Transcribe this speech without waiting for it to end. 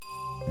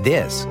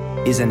This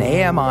is an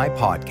AMI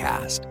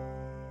podcast.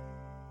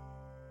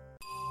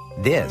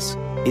 This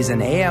is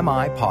an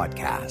AMI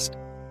podcast.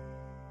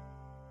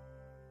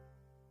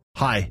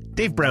 Hi,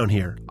 Dave Brown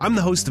here. I'm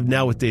the host of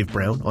Now with Dave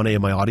Brown on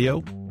AMI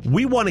Audio.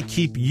 We want to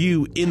keep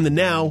you in the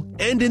now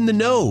and in the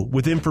know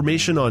with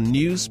information on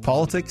news,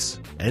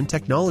 politics, and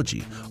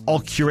technology,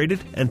 all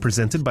curated and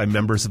presented by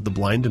members of the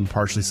blind and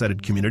partially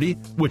sighted community,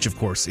 which of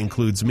course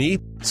includes me.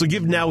 So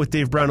give Now with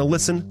Dave Brown a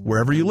listen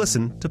wherever you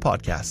listen to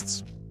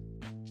podcasts.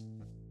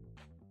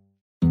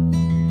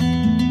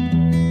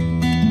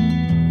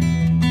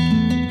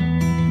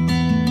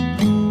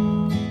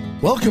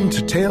 Welcome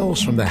to Tales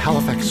from the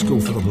Halifax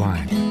School for the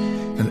Blind,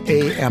 an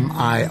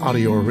AMI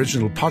Audio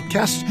original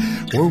podcast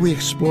where we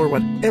explore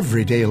what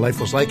everyday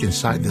life was like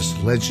inside this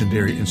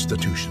legendary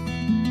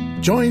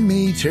institution. Join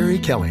me, Terry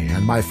Kelly,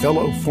 and my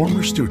fellow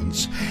former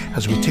students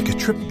as we take a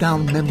trip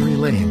down memory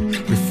lane,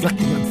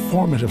 reflecting on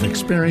formative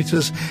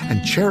experiences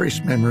and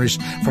cherished memories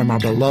from our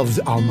beloved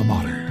alma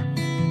mater.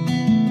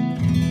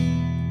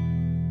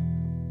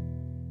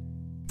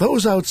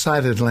 Those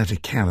outside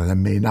Atlantic Canada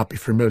may not be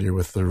familiar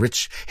with the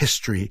rich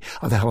history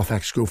of the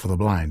Halifax School for the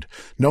Blind,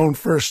 known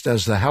first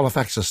as the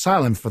Halifax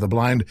Asylum for the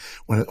Blind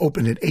when it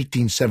opened in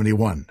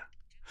 1871.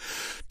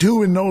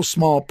 Due in no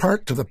small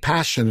part to the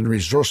passion and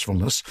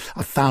resourcefulness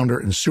of founder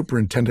and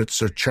superintendent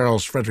Sir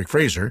Charles Frederick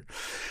Fraser,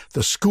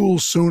 the school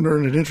soon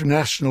earned an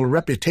international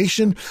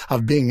reputation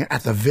of being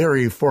at the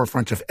very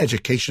forefront of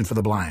education for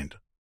the blind.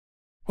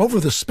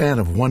 Over the span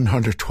of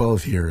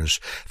 112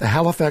 years, the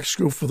Halifax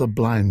School for the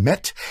Blind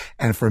met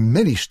and for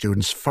many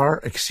students far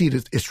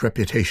exceeded its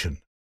reputation.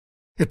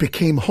 It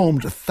became home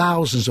to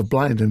thousands of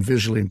blind and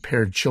visually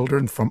impaired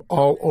children from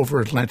all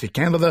over Atlantic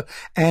Canada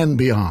and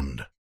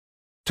beyond.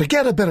 To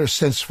get a better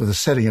sense for the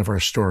setting of our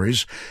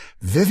stories,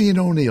 Vivian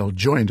O'Neill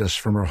joined us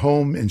from her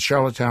home in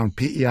Charlottetown,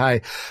 PEI,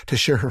 to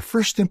share her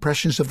first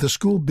impressions of the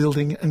school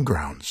building and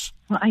grounds.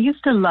 Well, I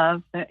used to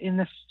love that in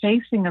the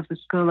facing of the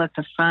school at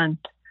the front,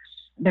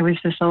 there was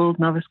this old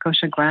Nova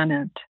Scotia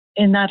granite.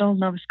 In that old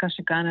Nova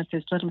Scotia granite,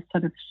 there's little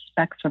sort of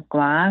specks of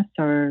glass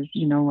or,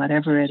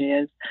 whatever it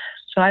is.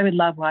 So I would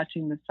love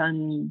watching the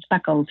sun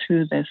speckle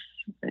through this.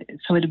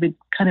 So it would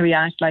kind of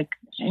react like,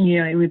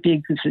 it would be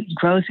a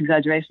gross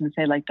exaggeration to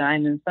say like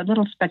diamonds, but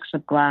little specks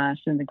of glass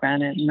in the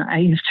granite. And I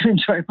used to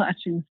enjoy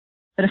watching.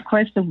 But of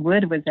course, the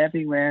wood was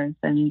everywhere,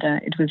 and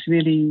it was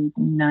really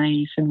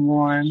nice and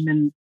warm.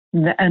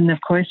 And of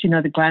course,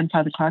 the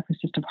grandfather clock was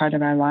just a part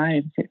of our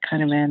lives. It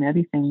kind of ran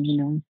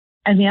everything,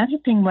 And the other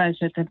thing was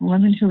that the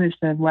woman who was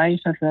the wife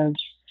of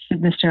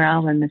Mr.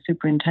 Allen, the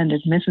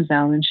superintendent, Mrs.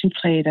 Allen, she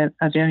played a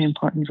very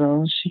important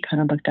role. She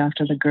kind of looked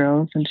after the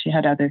girls, and she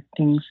had other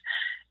things.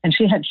 And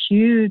she had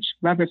huge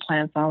rubber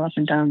plants all up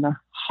and down the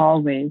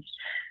hallways.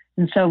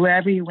 And so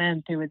wherever you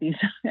went, there were these,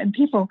 and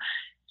people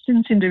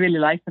didn't seem to really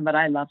like them, but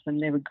I loved them.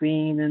 They were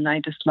green, and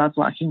I just loved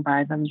walking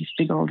by them, these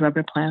big old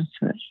rubber plants.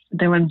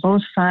 They were on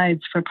both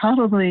sides for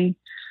probably,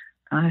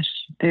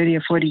 30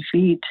 or 40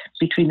 feet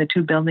between the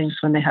two buildings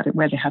where they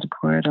had a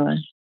corridor.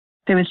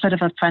 There was sort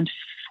of a front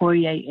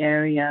foyer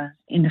area.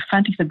 In the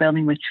front of the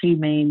building were three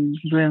main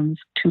rooms,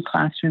 two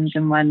classrooms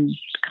and one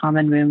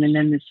common room, and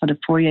then this sort of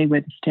foyer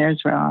where the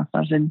stairs were off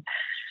of.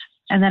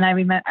 And then I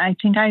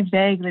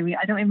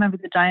don't remember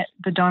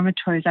the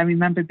dormitories. I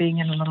remember being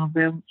in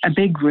a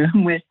big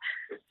room with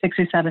 6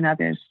 or 7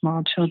 other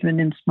small children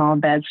in small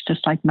beds,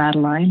 just like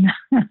Madeline.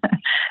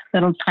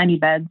 Little tiny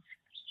beds,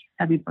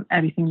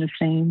 everything the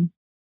same.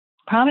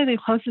 Probably the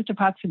closest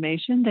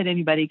approximation that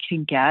anybody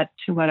can get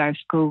to what our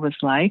school was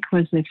like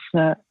was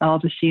all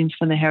the scenes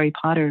from the Harry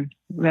Potter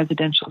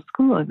residential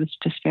school. It was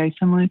just very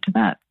similar to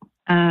that.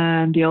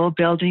 The old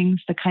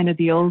buildings,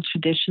 the old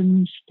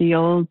traditions, the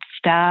old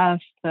staff,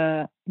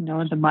 the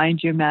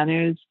mind your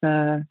manners,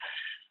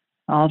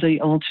 all the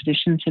old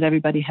traditions that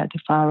everybody had to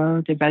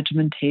follow, the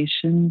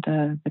regimentation,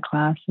 the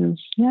classes.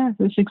 Yeah,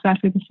 it was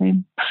exactly the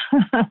same.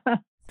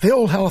 The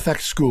old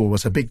Halifax School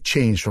was a big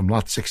change from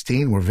Lot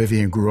 16, where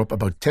Vivian grew up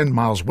about 10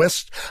 miles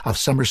west of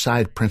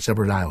Summerside, Prince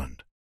Edward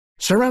Island.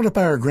 Surrounded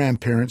by her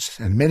grandparents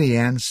and many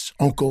aunts,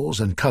 uncles,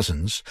 and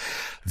cousins,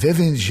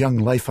 Vivian's young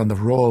life on the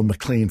Royal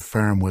McLean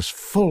farm was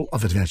full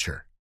of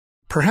adventure.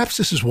 Perhaps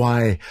this is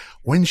why,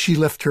 when she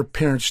left her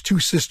parents'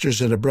 2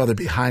 sisters and a brother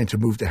behind to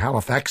move to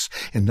Halifax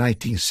in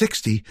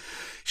 1960,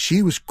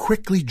 she was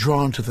quickly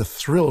drawn to the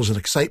thrills and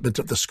excitement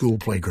of the school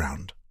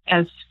playground.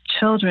 As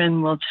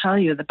children will tell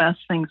you, the best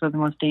things are the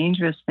most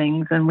dangerous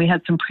things. And we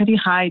had some pretty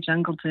high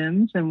jungle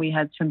gyms, and we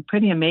had some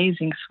pretty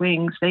amazing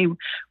swings.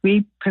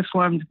 We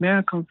performed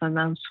miracles on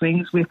those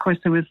swings. Of course,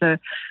 there was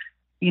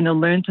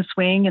learn to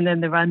swing, and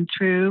then the run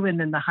through, and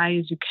then the high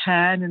as you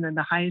can, and then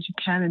the high as you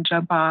can and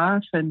jump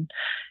off. And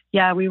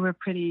yeah, we were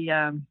pretty,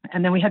 and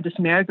then we had this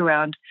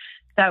merry-go-round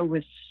that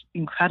was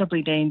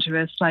incredibly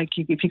dangerous. Like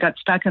if you got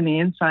stuck on the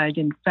inside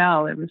and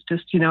fell, it was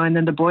just, and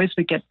then the boys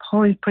would get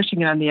pushing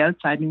it on the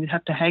outside, and you'd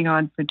have to hang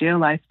on for dear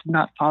life to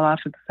not fall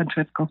off with the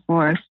centrifugal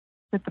force.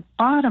 At the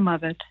bottom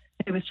of it,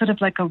 it was sort of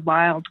like a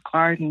wild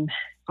garden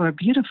or a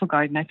beautiful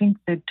garden. I think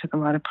they took a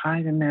lot of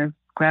pride in their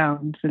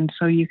grounds. And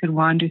so you could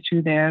wander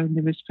through there. And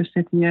there was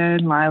forsythia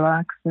and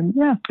lilacs and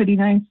pretty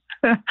nice.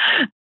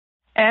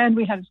 And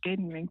we had a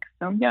skating rink.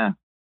 So yeah.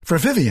 For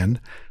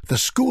Vivian, the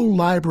school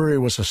library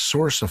was a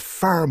source of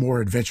far more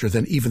adventure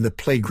than even the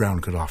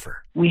playground could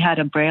offer. We had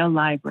a Braille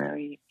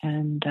library,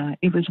 and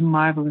it was a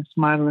marvelous,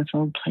 marvelous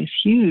old place,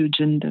 huge.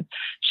 And the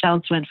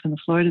shelves went from the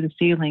floor to the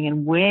ceiling,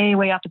 and way,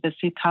 way up at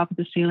the top of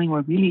the ceiling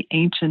were really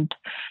ancient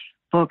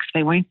books.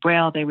 They weren't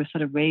Braille, they were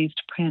sort of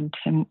raised print.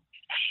 And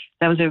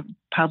that was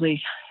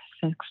probably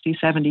 60,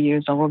 70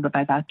 years old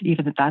by that,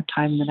 even at that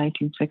time in the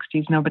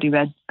 1960s. Nobody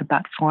read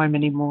that form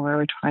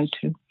anymore or tried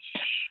to.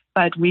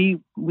 But we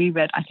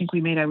read, I think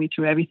we made our way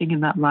through everything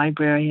in that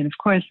library. And of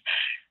course,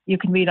 you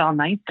can read all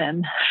night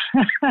then.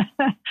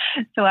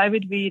 So I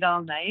would read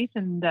all night.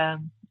 And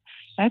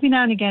every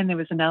now and again, there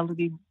was an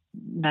elderly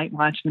night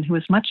watchman who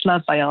was much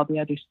loved by all the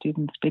other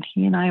students. But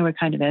he and I were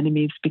kind of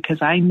enemies because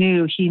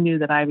he knew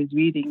that I was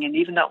reading. And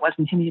even though it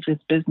wasn't any of his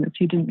business,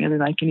 he didn't really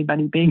like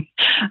anybody being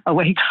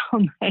awake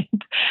all night.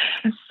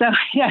 So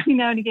every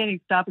now and again,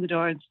 he'd stop at the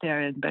door and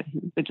stare in, but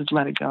he would just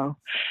let it go.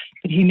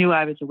 But he knew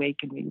I was awake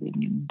and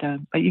reading.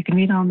 And but you can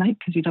read all night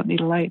because you don't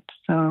need a light.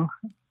 So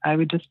I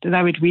would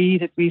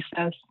read at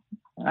recess.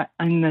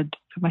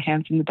 Put my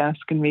hands in the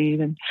desk and read.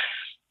 And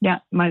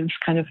mine was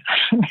kind of,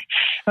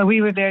 but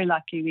we were very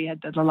lucky. We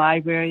had the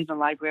library. The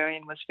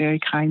librarian was very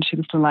kind. She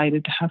was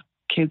delighted to have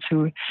kids who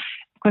were,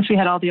 of course, we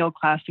had all the old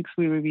classics.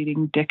 We were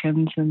reading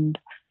Dickens and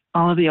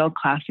all of the old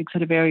classics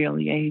at a very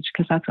early age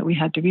because that's what we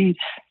had to read.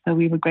 So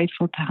we were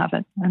grateful to have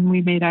it. And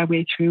we made our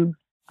way through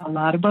a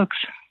lot of books,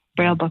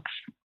 Braille books.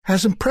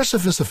 As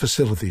impressive as the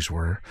facilities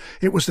were,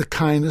 it was the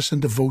kindness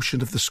and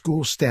devotion of the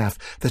school staff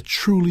that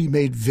truly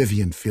made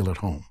Vivian feel at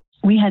home.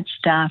 We had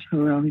staff who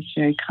were always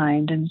very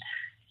kind, and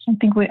I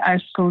think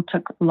our school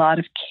took a lot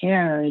of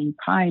care and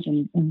pride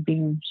in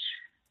being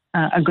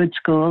a good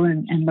school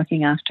and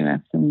looking after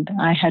us. And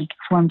I had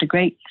formed a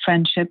great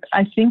friendship,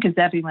 I think as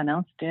everyone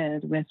else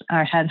did, with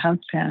our head house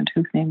parent,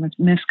 whose name was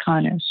Miss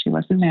Connors. She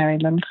wasn't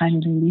married, little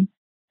tiny lady.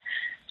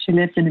 She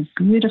lived in a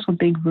beautiful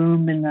big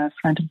room in the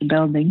front of the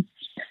building,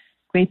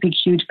 great big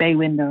huge bay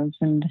windows,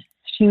 and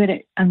she would,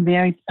 on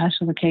very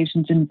special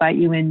occasions, invite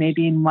you in,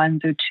 maybe in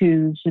ones or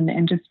twos,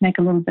 and just make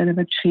a little bit of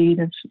a treat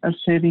of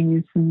serving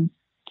you some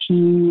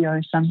tea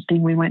or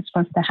something we weren't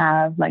supposed to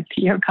have, like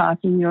tea or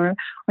coffee or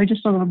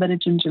just a little bit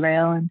of ginger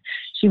ale. And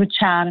she would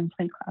chat and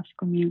play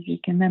classical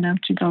music. And then out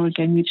you go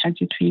again, you'd have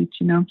your treats,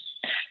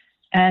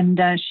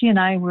 And she and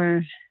I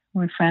were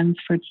friends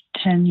for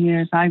 10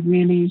 years. I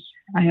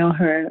owe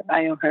her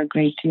a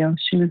great deal.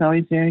 She was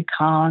always very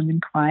calm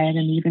and quiet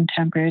and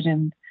even-tempered,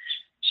 and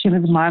she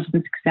was a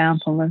marvelous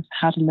example of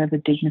how to live a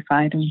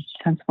dignified and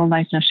sensible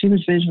life. Now, she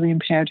was visually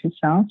impaired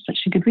herself, but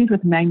she could read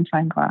with a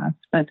magnifying glass.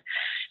 But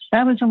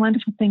that was a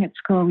wonderful thing at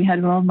school. We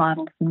had role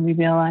models, and we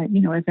realized,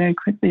 very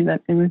quickly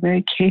that they were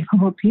very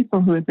capable people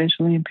who were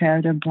visually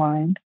impaired or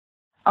blind.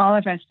 All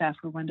of our staff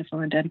were wonderful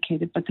and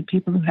dedicated, but the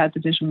people who had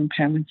the visual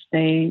impairments,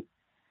 they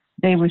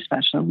were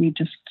special. We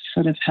just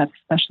sort of had a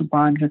special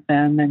bond with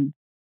them, and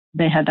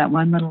they had that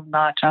one little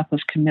notch up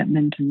of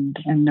commitment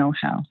and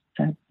know-how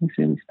that was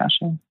really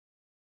special.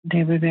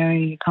 They were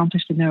very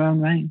accomplished in their own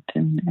right,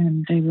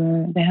 and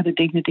they had a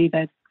dignity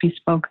that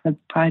bespoke the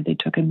pride they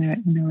took in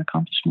their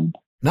accomplishment.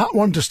 Not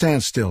one to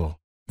stand still,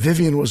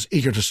 Vivian was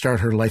eager to start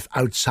her life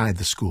outside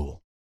the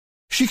school.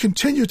 She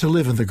continued to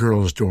live in the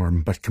girls'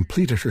 dorm, but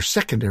completed her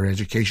secondary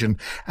education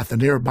at the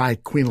nearby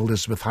Queen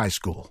Elizabeth High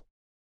School.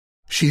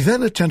 She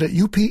then attended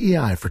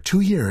UPEI for 2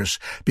 years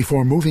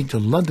before moving to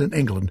London,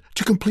 England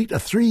to complete a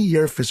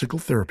 3-year physical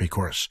therapy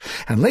course,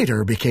 and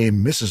later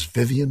became Mrs.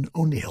 Vivian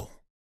O'Neill.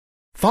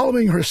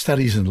 Following her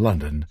studies in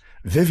London,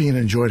 Vivian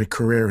enjoyed a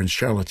career in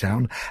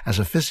Charlottetown as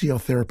a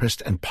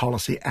physiotherapist and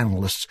policy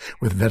analyst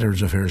with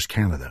Veterans Affairs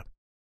Canada.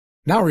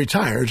 Now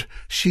retired,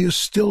 she is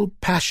still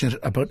passionate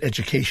about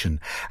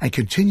education and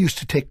continues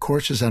to take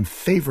courses on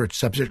favorite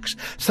subjects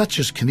such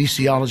as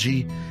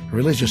kinesiology,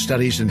 religious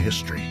studies, and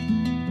history.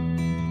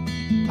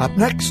 Up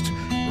next,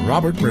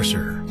 Robert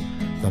Mercer,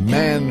 the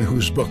man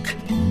whose book,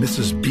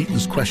 Mrs.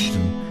 Beaton's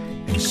Question,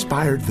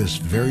 inspired this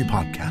very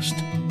podcast.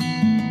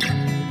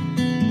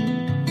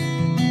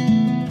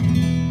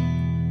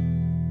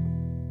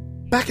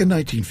 Back in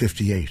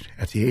 1958,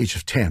 at the age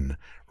of 10,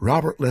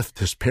 Robert left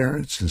his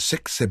parents and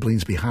 6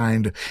 siblings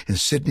behind in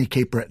Sydney,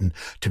 Cape Breton,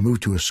 to move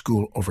to a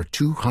school over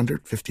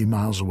 250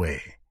 miles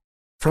away.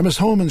 From his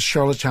home in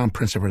Charlottetown,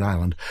 Prince Edward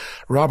Island,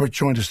 Robert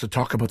joined us to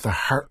talk about the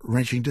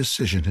heart-wrenching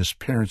decision his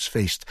parents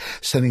faced,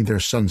 sending their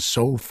son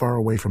so far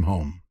away from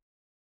home.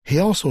 He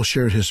also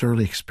shared his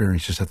early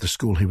experiences at the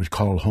school he would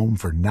call home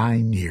for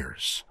 9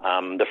 years.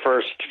 The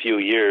first few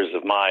years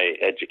of my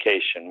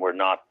education were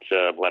not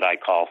what I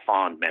call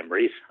fond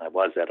memories. I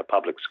was at a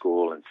public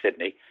school in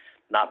Sydney.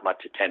 Not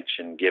much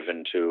attention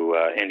given to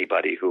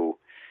anybody who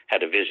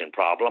had a vision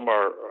problem,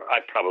 or I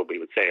probably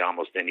would say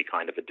almost any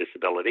kind of a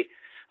disability.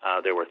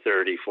 There were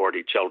 30,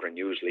 40 children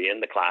usually in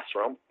the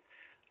classroom.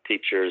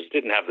 Teachers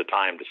didn't have the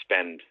time to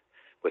spend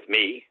with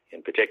me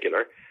in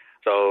particular.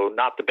 So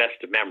not the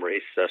best of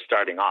memories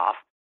starting off.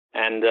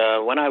 And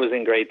when I was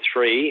in grade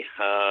 3,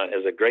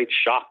 as a great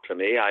shock to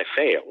me, I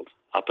failed.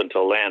 Up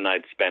until then,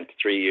 I'd spent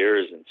 3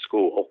 years in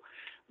school,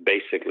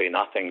 basically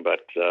nothing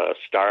but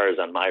stars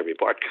on my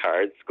report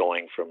cards,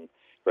 going from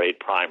grade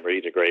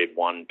primary to grade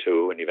 1,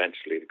 2, and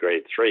eventually to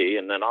grade 3.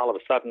 And then all of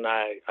a sudden,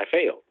 I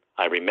failed.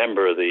 I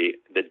remember the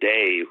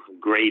day,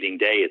 grading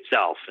day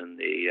itself,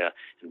 and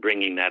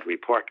bringing that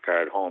report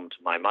card home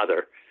to my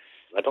mother.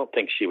 I don't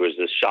think she was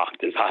as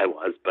shocked as I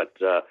was, but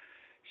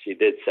she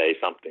did say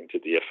something to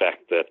the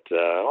effect that,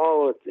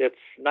 it's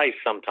nice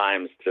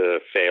sometimes to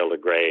fail a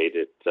grade.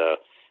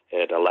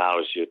 It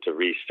allows you to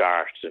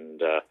restart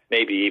and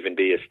maybe even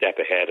be a step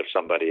ahead of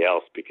somebody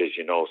else because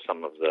you know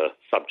some of the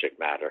subject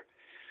matter.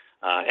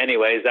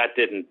 Anyways, that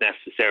didn't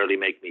necessarily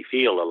make me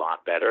feel a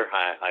lot better.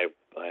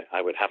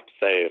 I would have to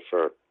say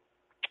for a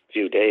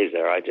few days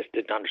there, I just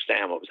didn't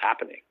understand what was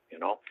happening, you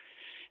know.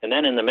 And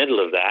then in the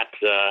middle of that,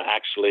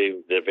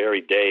 actually the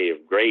very day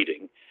of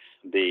grading,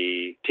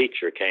 the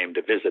teacher came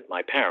to visit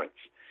my parents.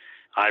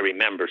 I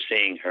remember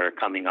seeing her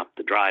coming up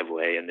the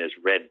driveway in this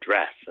red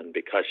dress, and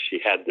because she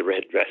had the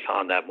red dress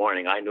on that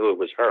morning, I knew it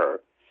was her.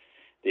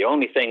 The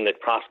only thing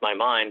that crossed my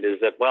mind is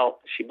that,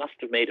 well, she must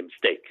have made a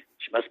mistake.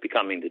 She must be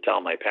coming to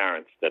tell my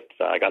parents that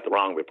I got the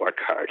wrong report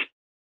card.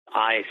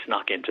 I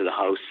snuck into the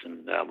house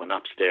and went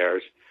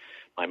upstairs.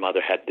 My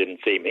mother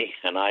didn't see me,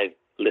 and I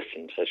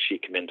listened as she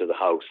came into the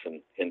house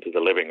and into the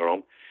living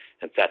room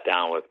and sat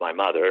down with my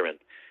mother and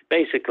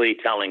basically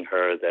telling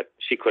her that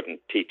she couldn't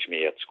teach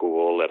me at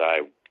school, that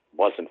I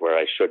wasn't where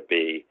I should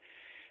be.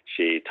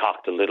 She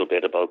talked a little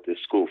bit about the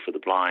School for the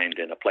Blind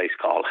in a place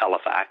called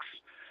Halifax.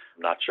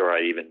 I'm not sure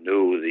I even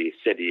knew the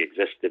city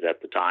existed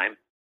at the time.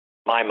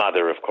 My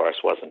mother, of course,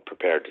 wasn't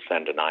prepared to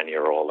send a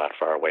 9-year-old that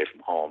far away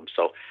from home.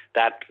 So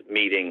that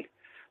meeting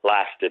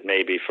lasted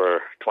maybe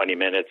for 20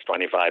 minutes,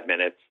 25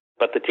 minutes.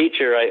 But the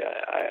teacher,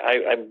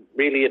 I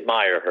really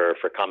admire her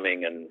for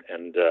coming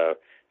and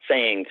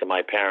saying to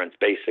my parents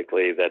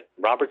basically that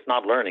Robert's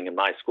not learning in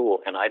my school,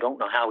 and I don't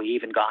know how he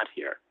even got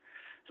here.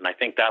 And I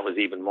think that was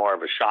even more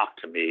of a shock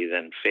to me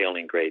than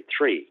failing grade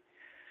 3.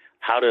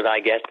 How did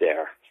I get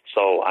there?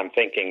 So I'm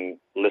thinking,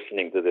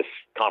 listening to this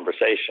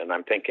conversation,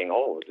 I'm thinking,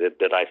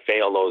 did I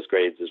fail those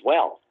grades as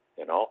well?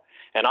 You know,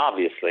 and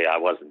obviously I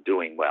wasn't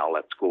doing well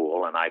at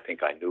school, and I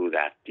think I knew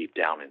that deep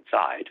down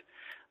inside.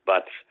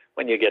 But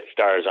when you get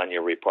stars on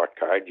your report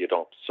card, you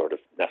don't sort of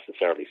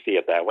necessarily see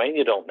it that way, and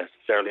you don't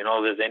necessarily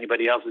know there's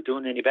anybody else who's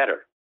doing any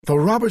better. Though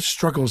Robert's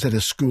struggles at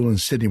his school in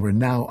Sydney were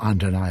now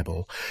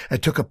undeniable,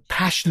 it took a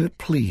passionate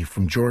plea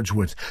from George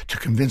Wood to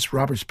convince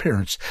Robert's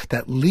parents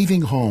that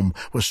leaving home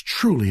was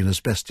truly in his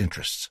best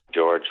interests.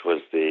 George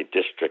was the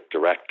district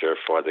director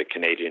for the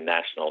Canadian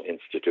National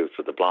Institute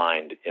for the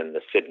Blind in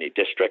the Sydney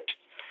district,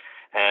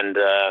 and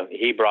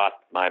he brought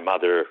my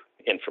mother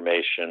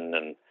information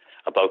and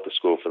about the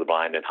School for the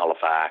Blind in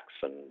Halifax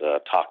and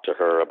talked to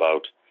her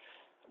about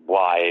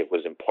why it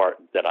was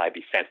important that I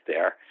be sent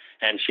there.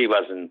 And she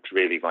wasn't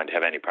really going to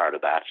have any part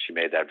of that. She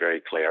made that very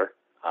clear.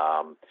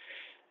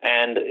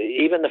 And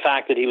even the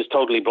fact that he was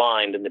totally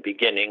blind in the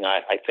beginning,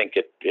 I think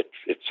it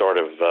sort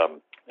of,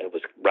 it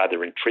was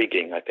rather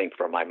intriguing, I think,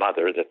 for my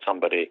mother that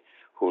somebody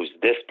who's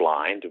this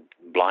blind,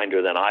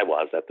 blinder than I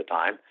was at the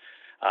time,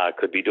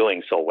 could be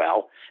doing so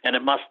well. And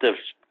it must have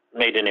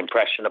made an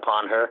impression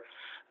upon her.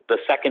 The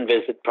second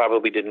visit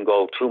probably didn't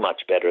go too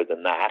much better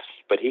than that,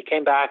 but he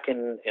came back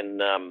in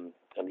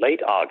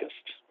late August.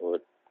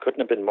 It couldn't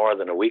have been more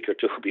than a week or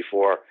two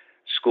before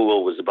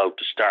school was about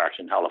to start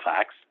in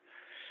Halifax.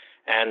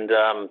 And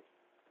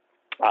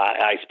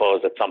I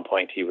suppose at some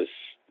point he was,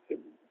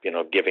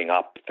 giving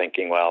up,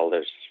 thinking, well,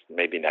 there's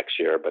maybe next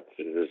year, but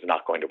this is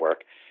not going to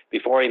work.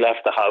 Before he left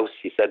the house,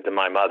 he said to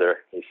my mother,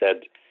 he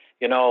said,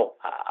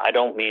 I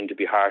don't mean to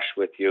be harsh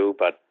with you,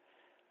 but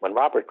when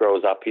Robert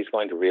grows up, he's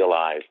going to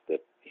realize that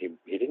he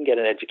didn't get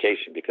an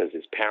education because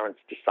his parents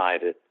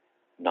decided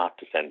not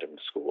to send him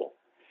to school.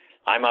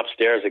 I'm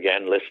upstairs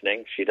again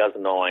listening. She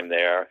doesn't know I'm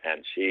there,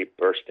 and she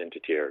burst into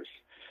tears.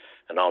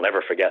 And I'll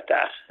never forget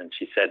that. And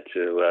she said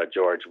to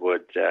George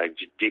Wood,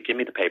 give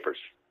me the papers.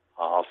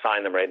 I'll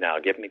sign them right now.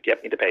 Get me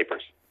the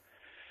papers.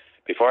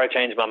 Before I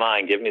change my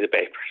mind, give me the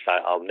papers.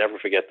 I'll never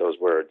forget those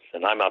words.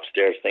 And I'm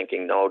upstairs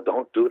thinking, no,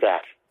 don't do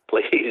that.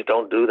 Please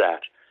don't do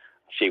that.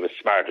 She was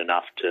smart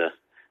enough to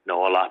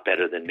know a lot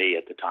better than me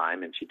at the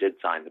time, and she did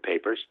sign the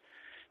papers.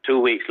 2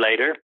 weeks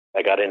later,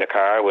 I got in a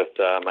car with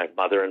my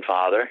mother and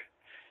father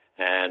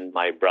and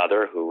my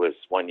brother, who was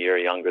 1 year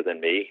younger than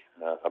me,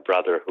 a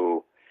brother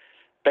who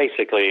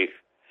basically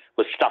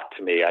was stuck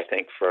to me, I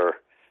think, for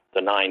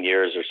the 9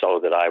 years or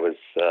so that I was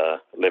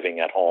living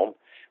at home.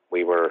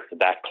 We were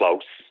that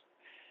close.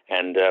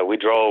 And we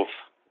drove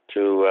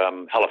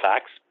to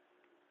Halifax.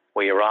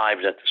 We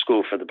arrived at the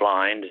School for the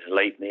Blind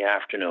late in the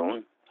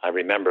afternoon. I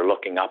remember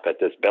looking up at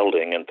this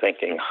building and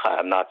thinking,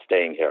 I'm not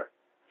staying here.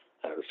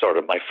 Sort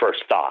of my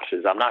first thought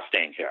is, I'm not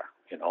staying here,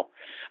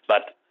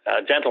 But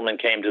a gentleman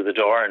came to the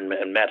door and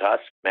met us,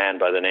 a man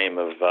by the name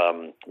of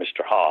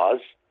Mr.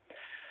 Hawes,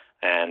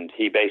 and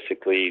he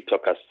basically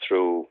took us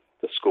through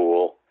the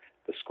school,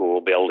 the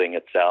school building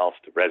itself,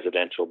 the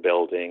residential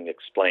building,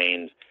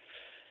 explained,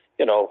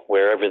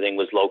 where everything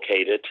was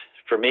located.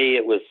 For me,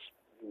 it was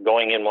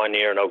going in one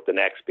ear and out the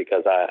next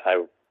because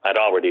I'd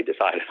already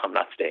decided I'm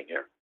not staying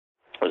here.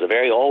 It was a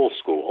very old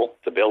school.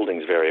 The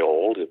building's very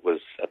old. It was,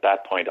 at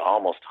that point,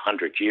 almost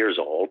 100 years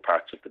old,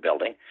 parts of the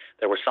building.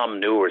 There were some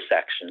newer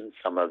sections,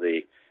 some of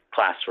the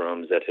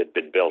classrooms that had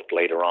been built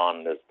later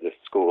on as the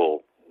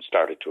school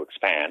started to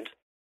expand.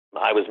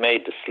 I was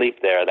made to sleep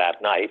there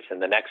that night,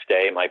 and the next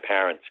day my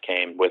parents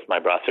came with my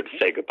brother to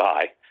say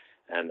goodbye,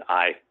 and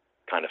I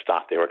kind of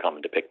thought they were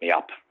coming to pick me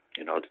up,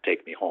 to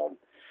take me home.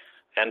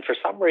 And for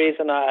some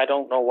reason, I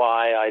don't know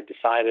why, I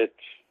decided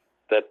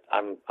that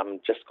I'm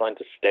just going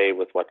to stay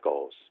with what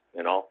goes,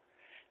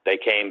 They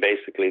came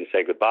basically to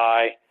say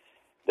goodbye.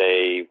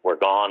 They were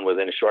gone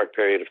within a short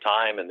period of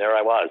time, and there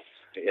I was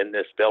in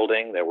this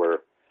building.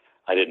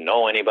 I didn't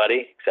know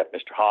anybody except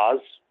Mr.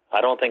 Hawes. I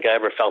don't think I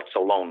ever felt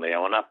so lonely. I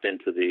went up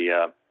into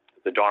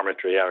the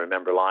dormitory. I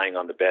remember lying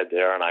on the bed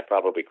there, and I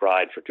probably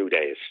cried for 2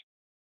 days.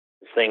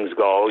 As things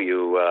go,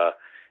 you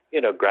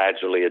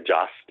gradually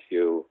adjust.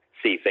 You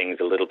see things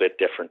a little bit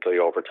differently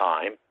over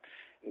time.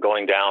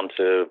 Going down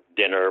to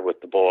dinner with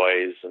the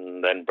boys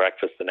and then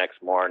breakfast the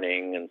next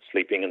morning and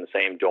sleeping in the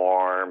same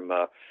dorm.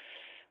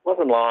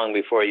 Wasn't long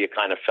before you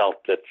kind of felt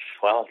that,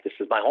 this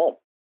is my home.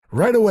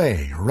 Right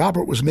away,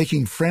 Robert was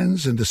making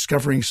friends and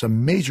discovering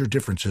some major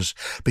differences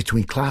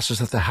between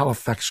classes at the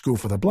Halifax School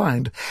for the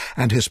Blind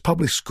and his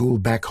public school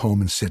back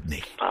home in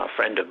Sydney. A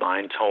friend of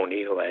mine,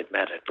 Tony, who I had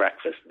met at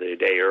breakfast the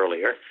day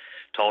earlier,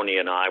 Tony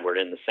and I were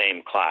in the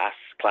same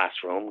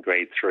classroom,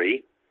 grade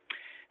 3.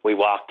 We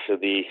walked through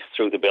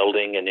the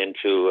building and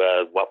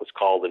into what was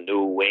called the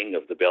new wing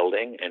of the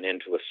building and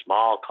into a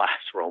small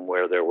classroom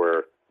where there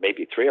were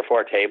maybe 3 or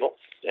 4 tables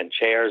and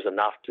chairs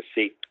enough to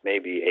seat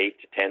maybe 8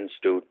 to 10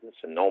 students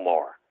and no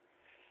more.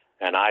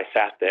 And I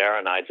sat there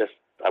and I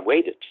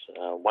waited,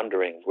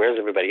 wondering, where's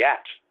everybody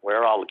at?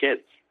 Where are all the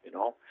kids?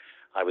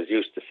 I was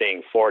used to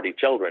seeing 40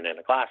 children in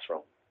a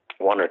classroom.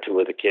 1 or 2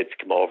 of the kids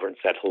come over and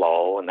said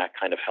hello, and that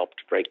kind of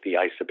helped break the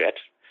ice a bit.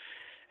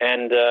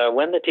 And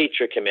when the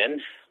teacher came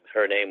in,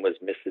 her name was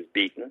Mrs.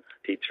 Beaton,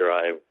 teacher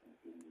I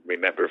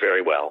remember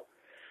very well,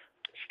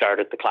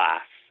 started the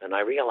class, and I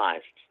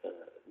realized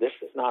this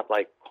is not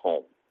like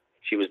home.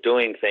 She was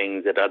doing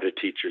things that other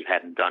teachers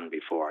hadn't done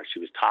before. She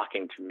was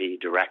talking to me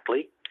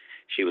directly.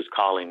 She was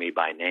calling me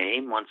by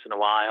name once in a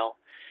while.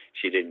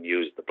 She didn't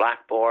use the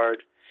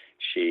blackboard.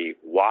 She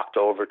walked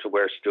over to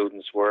where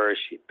students were.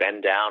 She'd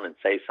bend down and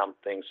say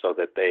something so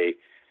that they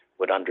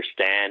would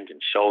understand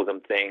and show them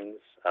things,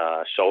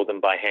 show them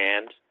by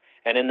hand.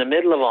 And in the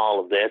middle of all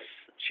of this,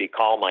 she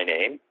called my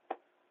name,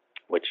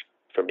 which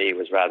for me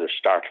was rather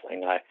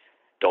startling. I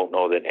don't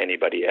know that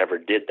anybody ever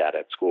did that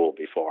at school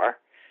before.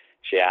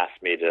 She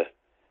asked me to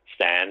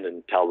stand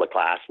and tell the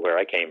class where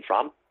I came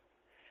from.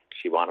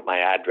 She wanted my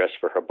address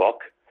for her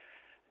book.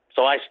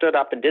 So I stood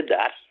up and did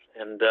that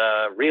and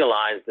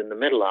realized in the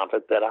middle of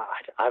it that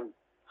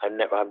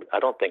I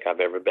don't think I've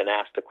ever been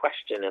asked a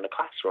question in a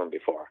classroom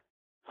before.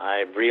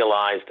 I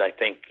realized, I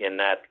think, in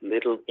that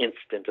little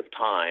instant of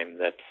time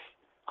that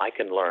I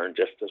can learn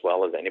just as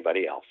well as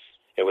anybody else.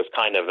 It was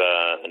kind of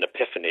an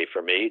epiphany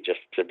for me just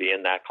to be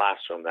in that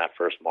classroom that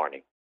first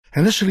morning.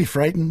 Initially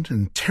frightened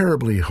and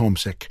terribly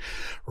homesick,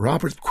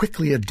 Robert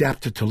quickly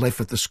adapted to life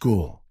at the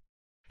school.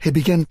 He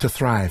began to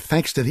thrive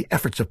thanks to the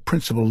efforts of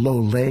Principal Low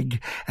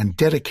Legg and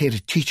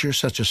dedicated teachers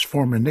such as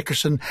Foreman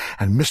Nickerson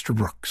and Mr.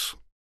 Brooks.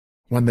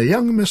 When the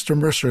young Mr.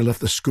 Mercer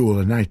left the school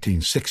in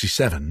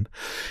 1967,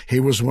 he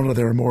was one of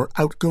their more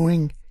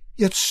outgoing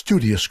yet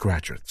studious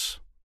graduates.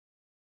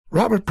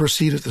 Robert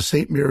proceeded to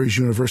St. Mary's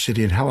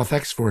University in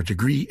Halifax for a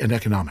degree in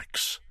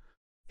economics.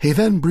 He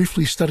then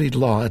briefly studied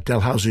law at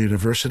Dalhousie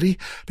University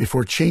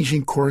before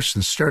changing course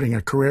and starting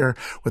a career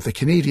with the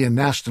Canadian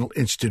National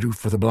Institute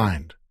for the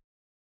Blind.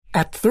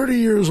 At 30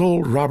 years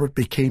old, Robert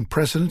became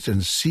president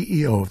and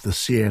CEO of the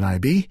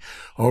CNIB,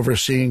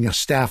 overseeing a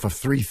staff of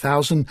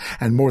 3,000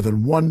 and more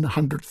than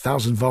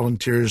 100,000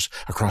 volunteers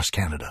across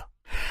Canada.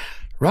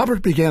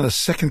 Robert began a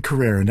second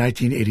career in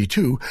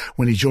 1982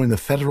 when he joined the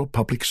Federal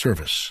Public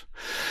Service.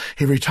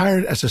 He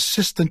retired as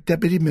Assistant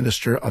Deputy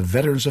Minister of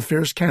Veterans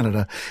Affairs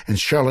Canada in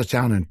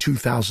Charlottetown in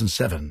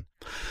 2007.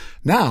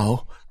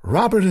 Now,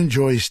 Robert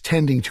enjoys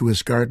tending to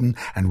his garden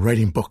and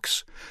writing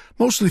books,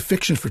 mostly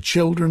fiction for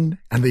children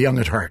and the young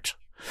at heart.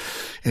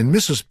 In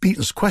Mrs.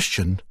 Beaton's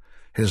Question,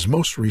 his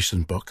most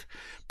recent book,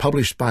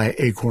 published by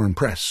Acorn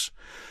Press,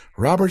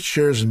 Robert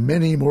shares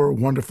many more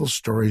wonderful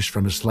stories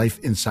from his life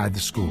inside the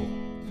school.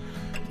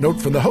 Note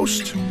from the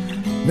host,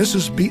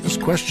 Mrs. Beaton's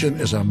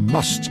Question is a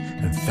must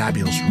and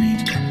fabulous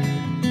read.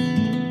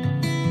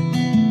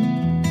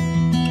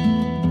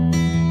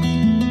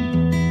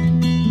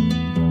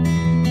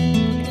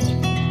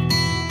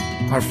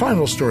 Our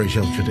final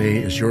storyteller today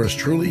is yours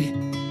truly,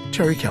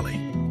 Terry Kelly.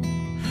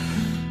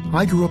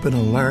 I grew up in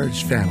a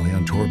large family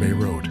on Torbay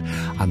Road,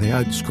 on the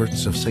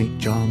outskirts of St.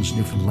 John's,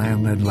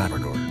 Newfoundland and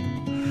Labrador.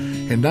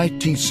 In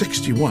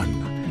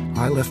 1961,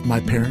 I left my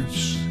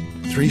parents,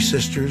 3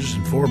 sisters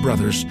and 4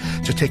 brothers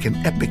to take an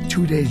epic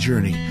 2-day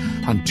journey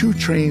on 2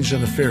 trains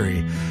and a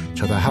ferry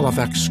to the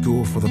Halifax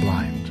School for the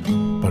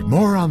Blind. But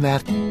more on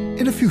that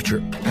in a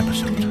future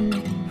episode.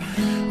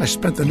 I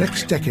spent the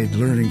next decade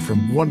learning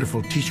from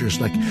wonderful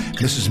teachers like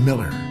Mrs.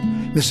 Miller,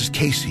 Mrs.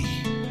 Casey,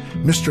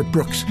 Mr.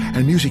 Brooks,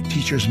 and music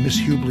teachers Miss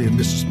Hubley and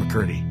Mrs.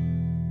 McCurdy.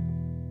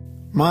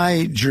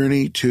 My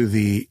journey to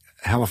the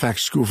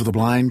Halifax School for the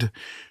Blind,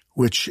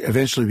 which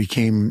eventually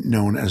became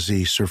known as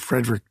the Sir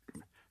Frederick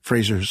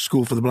Fraser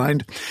School for the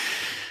Blind,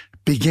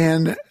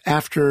 began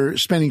after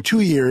spending 2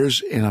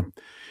 years in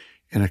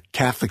a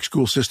Catholic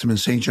school system in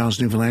St.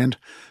 John's, Newfoundland,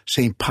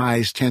 St.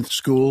 Pius X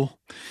School.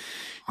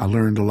 I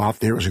learned a lot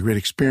there. It was a great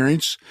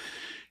experience,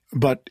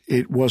 but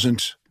it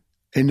wasn't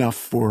enough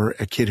for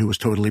a kid who was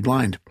totally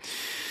blind.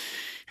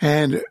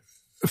 And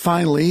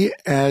finally,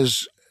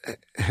 as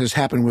has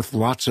happened with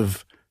lots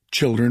of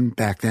children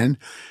back then,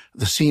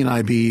 the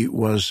CNIB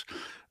was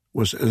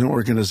an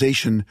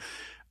organization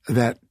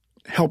that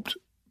helped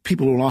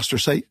people who lost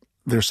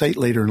their sight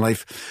later in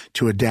life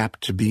to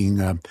adapt to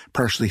being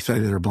partially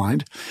sighted or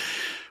blind.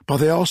 But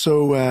they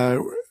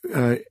also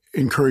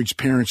encouraged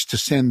parents to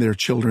send their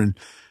children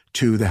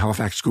to the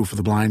Halifax School for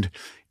the Blind,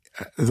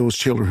 those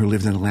children who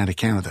lived in Atlantic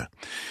Canada.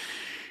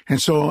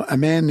 And so a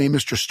man named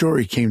Mr.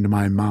 Story came to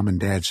my mom and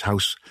dad's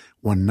house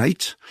one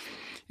night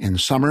in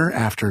summer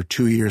after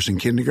 2 years in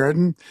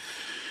kindergarten,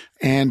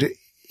 and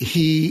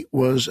he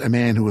was a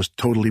man who was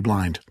totally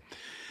blind.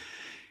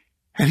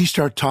 And he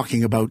started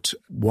talking about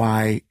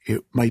why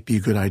it might be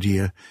a good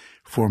idea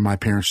for my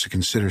parents to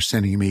consider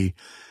sending me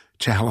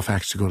to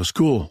Halifax to go to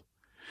school.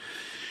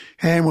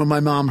 And when my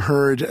mom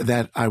heard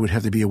that I would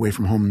have to be away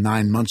from home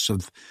 9 months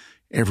of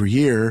every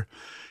year,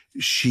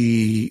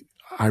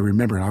 I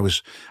remember I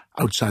was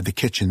outside the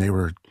kitchen. They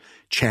were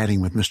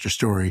chatting with Mr.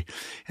 Story,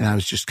 and I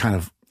was just kind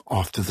of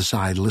off to the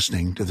side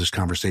listening to this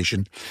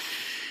conversation.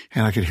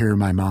 And I could hear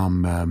my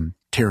mom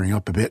tearing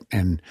up a bit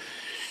and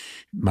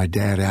my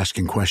dad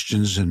asking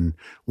questions and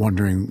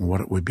wondering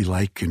what it would be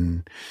like.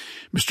 And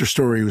Mr.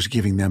 Story was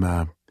giving them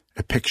a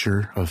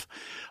picture of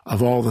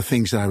all the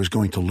things that I was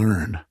going to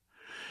learn,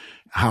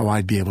 how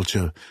I'd be able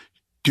to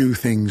do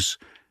things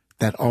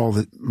that all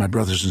that my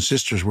brothers and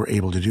sisters were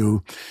able to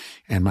do,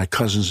 and my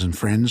cousins and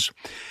friends,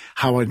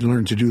 how I'd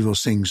learn to do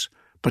those things,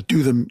 but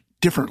do them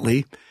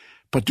differently,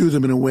 but do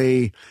them in a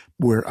way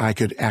where I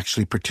could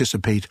actually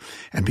participate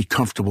and be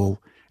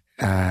comfortable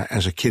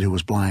as a kid who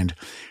was blind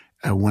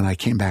when I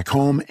came back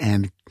home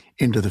and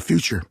into the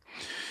future.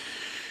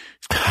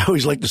 I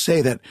always like to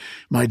say that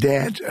my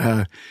dad,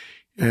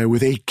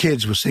 with 8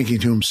 kids, was thinking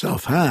to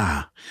himself,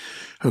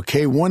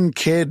 okay, 1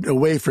 kid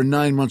away for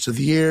 9 months of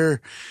the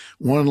year,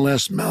 1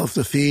 less mouth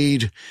to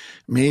feed.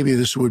 Maybe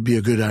this would be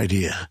a good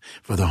idea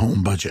for the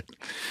home budget.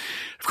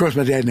 Of course,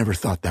 my dad never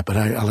thought that, but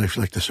I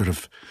like to sort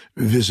of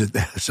visit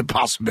that as a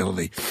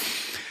possibility.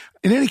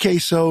 In any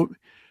case, so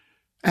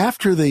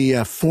after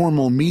the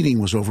formal meeting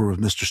was over with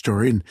Mr.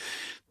 Story, and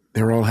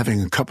they were all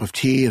having a cup of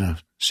tea and a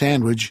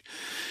sandwich,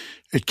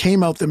 it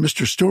came out that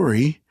Mr.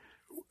 Story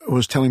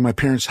was telling my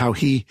parents how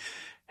he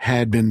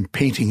had been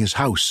painting his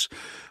house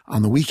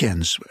on the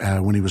weekends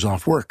when he was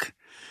off work.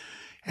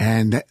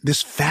 And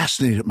this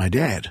fascinated my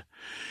dad.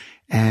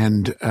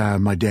 And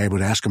my dad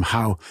would ask him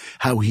how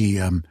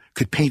he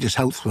could paint his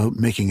house without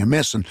making a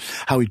mess, and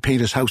how he'd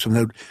paint his house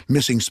without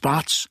missing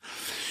spots.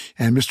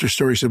 And Mr.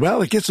 Story said,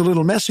 well, it gets a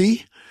little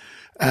messy,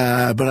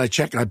 but I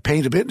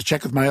paint a bit and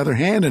check with my other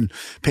hand, and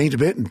paint a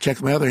bit and check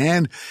with my other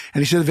hand.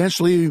 And he said,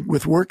 eventually,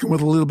 with work and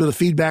with a little bit of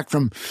feedback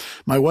from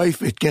my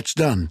wife, it gets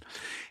done.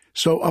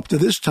 So up to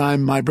this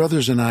time, my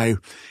brothers and I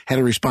had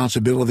a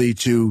responsibility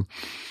to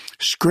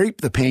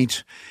scrape the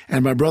paint,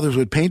 and my brothers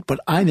would paint,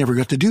 but I never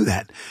got to do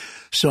that.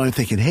 So I'm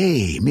thinking,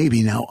 hey,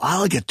 maybe now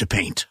I'll get to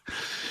paint.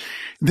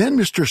 Then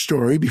Mr.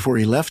 Story, before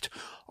he left,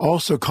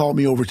 also called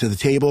me over to the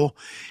table,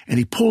 and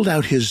he pulled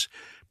out his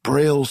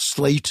Braille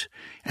slate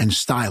and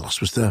stylus.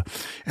 It was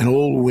an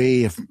old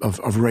way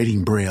of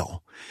writing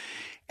Braille.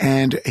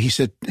 And he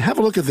said, have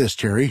a look at this,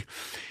 Terry.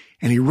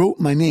 And he wrote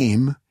my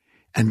name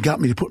and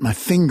got me to put my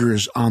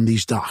fingers on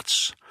these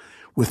dots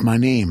with my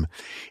name.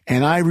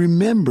 And I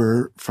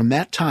remember from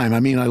that time, I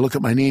look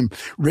at my name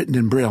written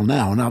in Braille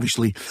now, and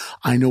obviously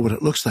I know what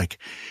it looks like.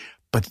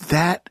 But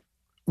that,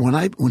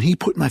 when he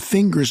put my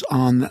fingers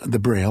on the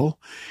Braille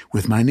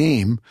with my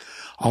name,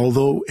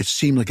 although it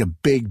seemed like a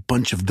big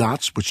bunch of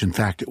dots, which in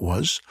fact it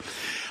was,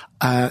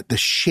 the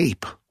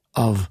shape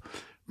of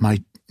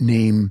my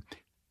name,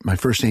 my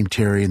first name,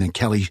 Terry, and then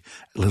Kelly,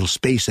 a little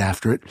space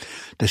after it,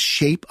 the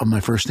shape of my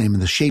first name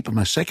and the shape of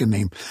my second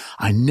name,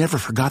 I never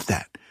forgot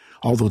that,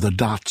 although the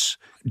dots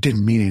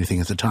didn't mean anything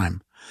at the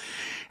time.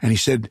 And he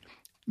said,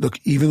 look,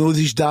 even though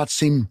these dots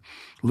seem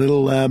a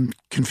little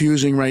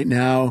confusing right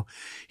now,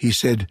 he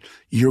said,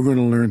 you're going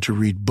to learn to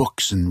read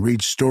books and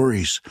read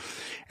stories.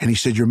 And he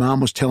said, your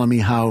mom was telling me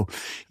how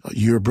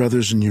your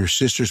brothers and your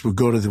sisters would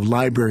go to the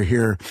library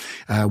here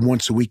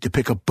once a week to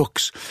pick up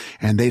books,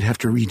 and they'd have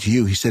to read to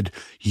you. He said,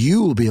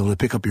 you will be able to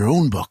pick up your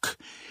own book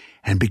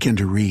and begin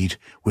to read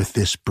with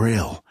this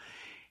Braille.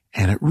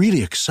 And it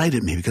really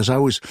excited me because I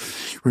always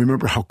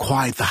remember how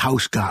quiet the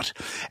house got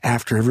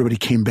after everybody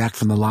came back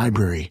from the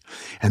library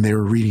and they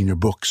were reading their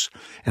books.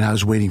 And I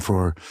was waiting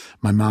for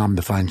my mom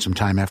to find some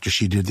time after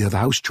she did the other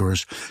house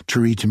chores to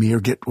read to me,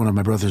 or get one of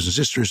my brothers and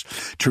sisters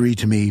to read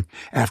to me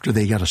after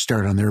they got a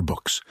start on their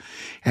books.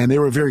 And they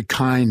were very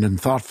kind and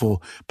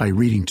thoughtful by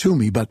reading to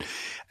me. But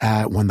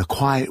when the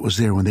quiet was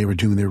there, when they were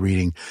doing their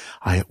reading,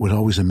 I would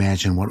always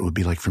imagine what it would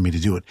be like for me to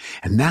do it.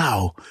 And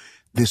now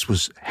this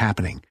was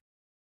happening.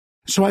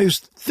 So I was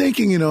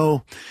thinking,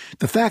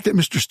 the fact that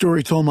Mr.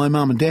 Story told my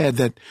mom and dad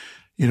that,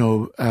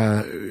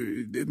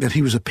 that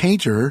he was a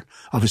painter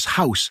of his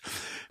house,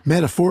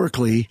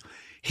 metaphorically,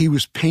 he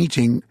was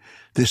painting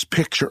this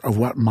picture of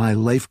what my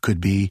life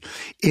could be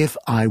if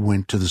I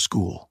went to the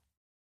school.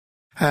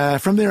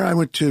 From there, I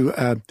went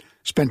to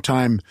spend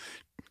time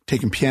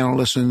taking piano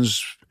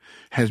lessons,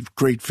 had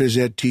great phys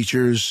ed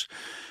teachers,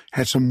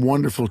 had some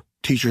wonderful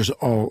teachers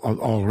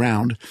all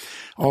around.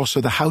 Also,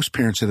 the house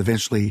parents that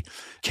eventually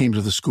came to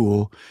the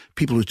school,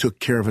 people who took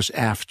care of us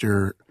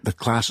after the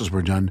classes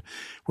were done,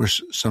 were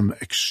some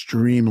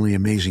extremely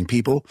amazing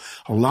people.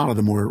 A lot of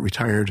them were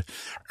retired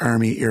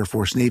Army, Air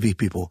Force, Navy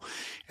people,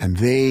 and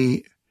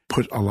they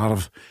put a lot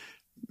of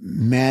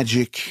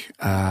magic.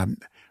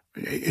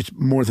 It's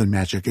more than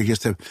magic, I guess,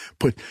 to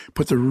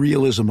put the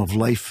realism of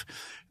life.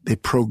 They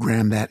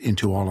programmed that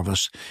into all of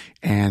us,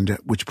 and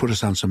which put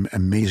us on some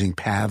amazing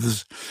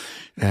paths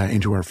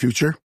into our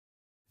future.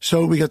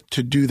 So we got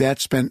to do that,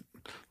 spent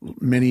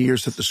many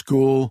years at the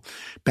school,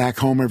 back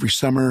home every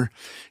summer.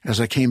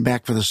 As I came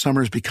back for the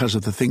summers, because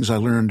of the things I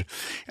learned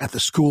at the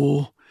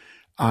school,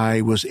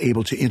 I was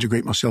able to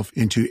integrate myself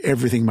into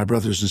everything my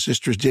brothers and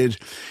sisters did,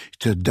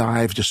 to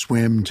dive, to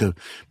swim, to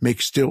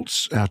make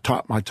stilts.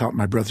 Taught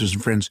my brothers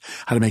and friends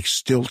how to make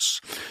stilts,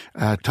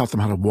 taught them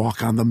how to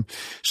walk on them.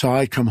 So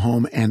I'd come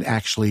home and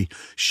actually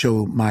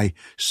show my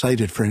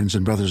sighted friends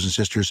and brothers and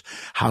sisters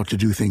how to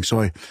do things.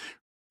 So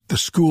the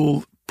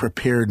school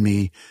prepared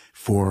me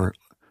for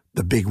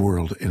the big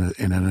world in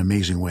an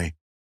amazing way.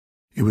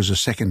 It was a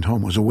second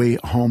home. It was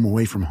home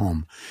away from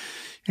home.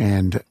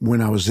 And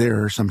when I was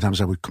there, sometimes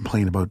I would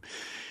complain about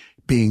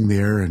being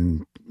there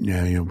and,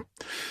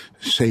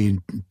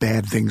 saying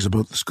bad things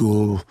about the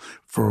school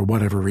for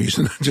whatever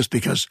reason, just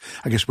because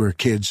I guess we were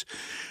kids.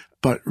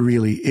 But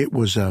really, it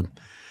was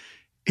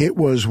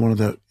one of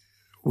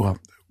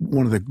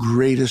the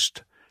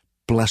greatest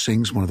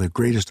blessings, one of the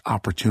greatest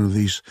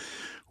opportunities,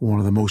 one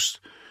of the most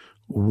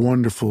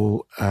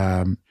wonderful,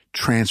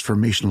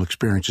 transformational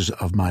experiences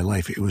of my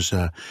life. It was,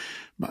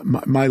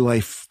 my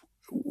life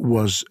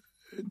was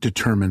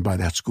determined by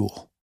that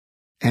school.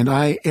 And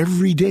I,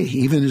 every day,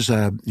 even as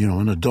an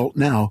adult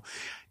now,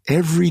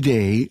 every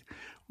day,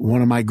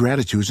 one of my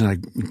gratitudes,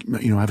 and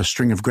I have a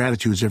string of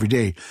gratitudes every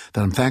day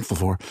that I'm thankful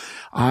for.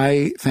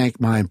 I thank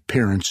my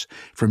parents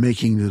for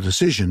making the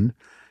decision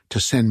to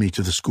send me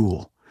to the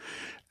school,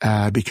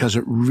 because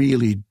it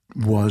really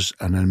was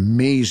an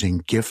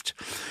amazing gift,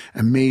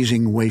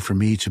 amazing way for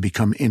me to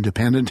become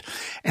independent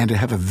and to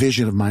have a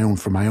vision of my own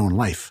for my own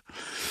life.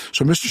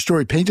 So Mr.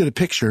 Story painted a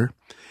picture,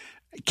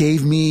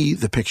 gave me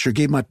the picture,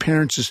 gave my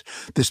parents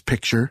this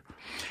picture,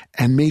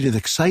 and made it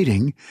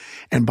exciting.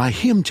 And by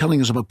him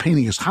telling us about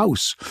painting his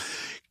house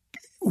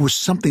was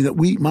something that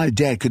my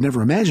dad could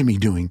never imagine me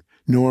doing,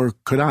 nor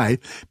could I,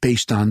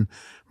 based on,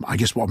 I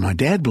guess, what my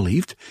dad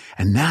believed.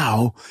 And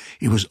now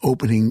it was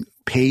opening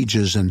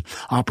pages and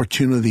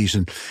opportunities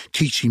and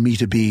teaching me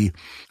to be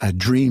a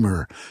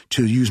dreamer,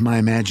 to use my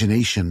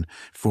imagination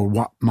for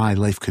what my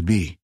life could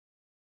be.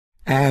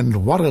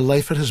 And what a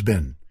life it has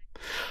been.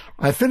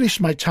 I finished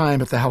my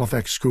time at the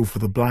Halifax School for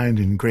the Blind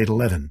in grade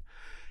 11,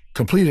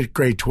 completed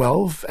grade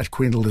 12 at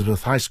Queen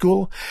Elizabeth High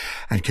School,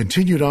 and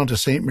continued on to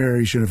St.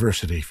 Mary's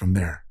University from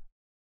there.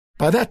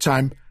 By that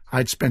time,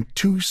 I'd spent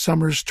 2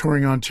 summers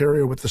touring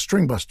Ontario with the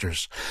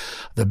Stringbusters,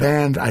 the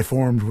band I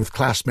formed with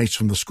classmates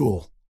from the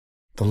school.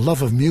 The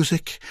love of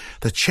music,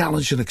 the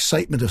challenge and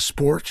excitement of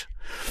sport,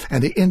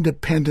 and the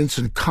independence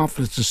and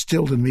confidence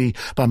instilled in me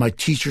by my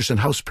teachers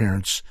and house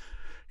parents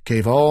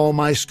gave all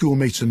my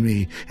schoolmates and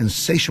me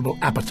insatiable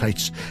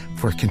appetites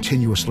for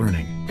continuous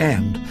learning.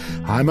 And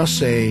I must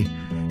say,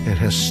 it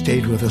has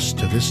stayed with us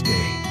to this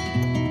day.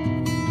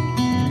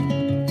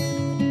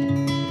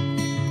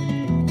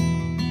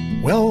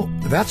 Well,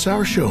 that's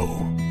our show,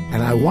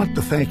 and I want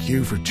to thank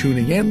you for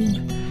tuning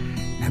in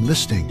and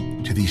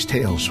listening to these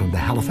tales from the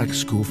Halifax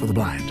School for the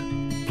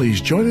Blind. Please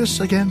join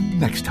us again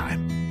next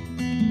time.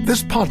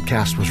 This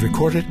podcast was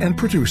recorded and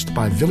produced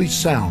by Village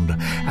Sound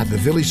at the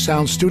Village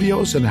Sound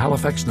Studios in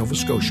Halifax, Nova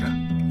Scotia.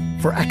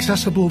 For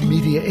Accessible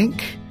Media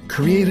Inc.,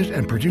 created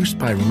and produced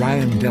by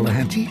Ryan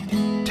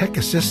Delahanty, tech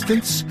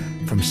assistance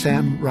from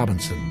Sam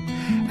Robinson,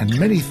 and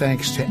many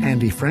thanks to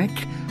Andy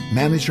Frank,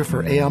 manager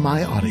for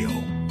AMI Audio.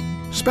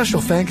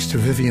 Special thanks to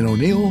Vivian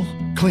O'Neill,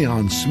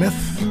 Cleon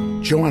Smith,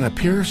 Joanna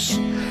Pierce,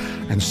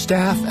 and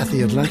staff at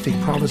the Atlantic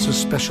Provinces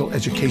Special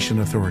Education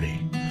Authority.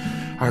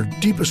 Our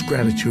deepest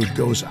gratitude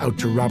goes out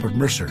to Robert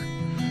Mercer,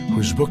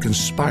 whose book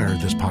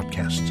inspired this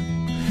podcast.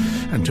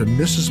 and to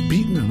Mrs.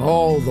 Beaton and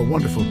all the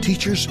wonderful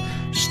teachers,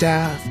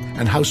 staff,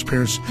 and house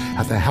parents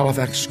at the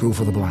Halifax School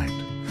for the Blind.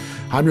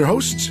 I'm your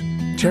host,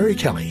 Terry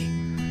Kelly.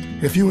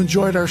 If you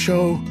enjoyed our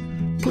show,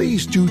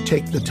 please do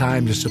take the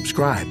time to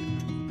subscribe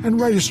and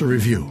write us a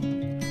review.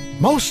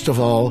 Most of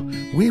all,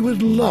 we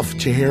would love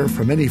to hear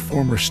from any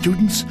former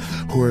students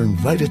who are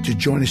invited to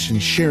join us in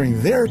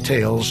sharing their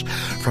tales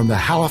from the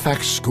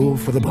Halifax School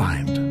for the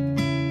Blind.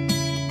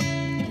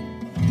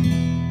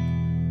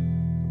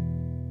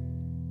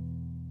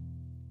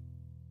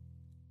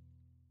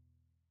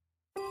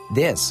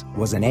 This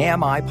was an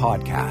AMI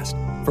podcast.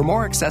 For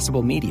more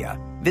accessible media,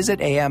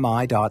 visit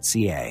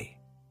ami.ca.